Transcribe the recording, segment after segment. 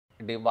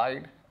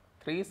divide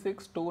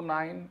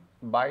 3629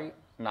 by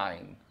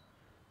 9.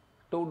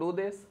 To do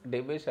this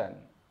division,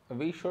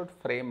 we should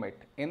frame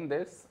it in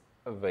this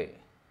way.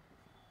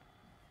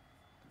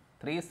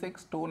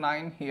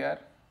 3629 here,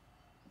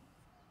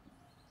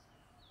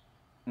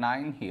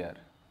 9 here.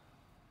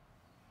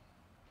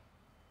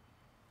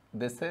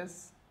 This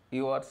is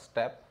your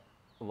step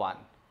 1.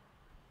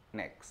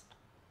 Next,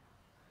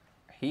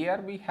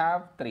 here we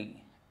have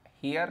 3,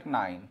 here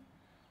 9,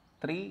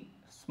 3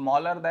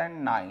 smaller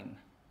than 9.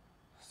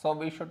 So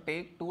we should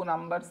take two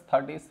numbers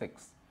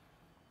 36.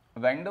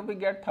 When do we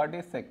get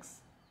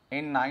 36?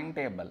 In 9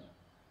 table.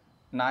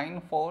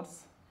 9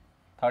 fours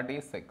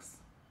 36.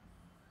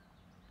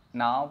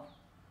 Now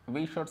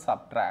we should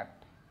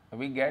subtract.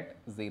 We get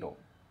 0.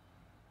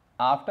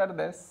 After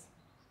this,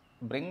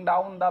 bring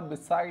down the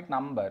beside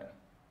number.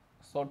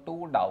 So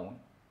 2 down.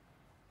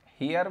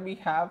 Here we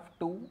have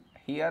 2,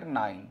 here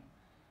 9.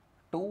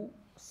 2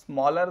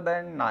 smaller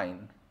than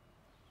 9.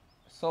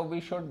 So we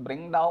should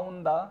bring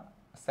down the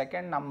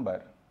second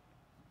number.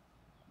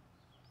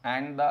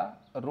 And the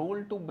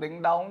rule to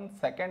bring down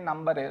second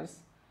number is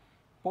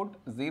put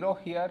 0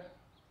 here.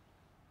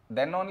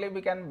 Then only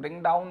we can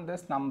bring down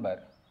this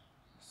number.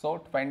 So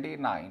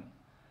 29.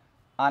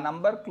 A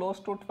number close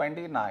to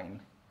 29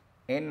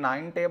 in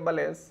 9 table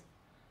is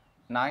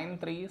 9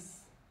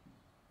 threes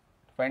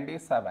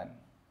 27.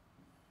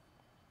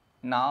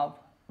 Now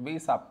we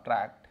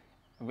subtract,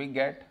 we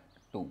get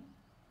 2.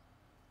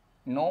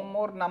 No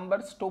more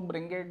numbers to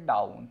bring it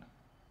down.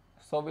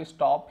 So we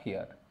stop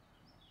here.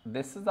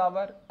 This is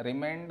our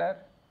remainder,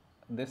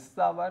 this is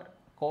our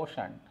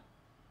quotient.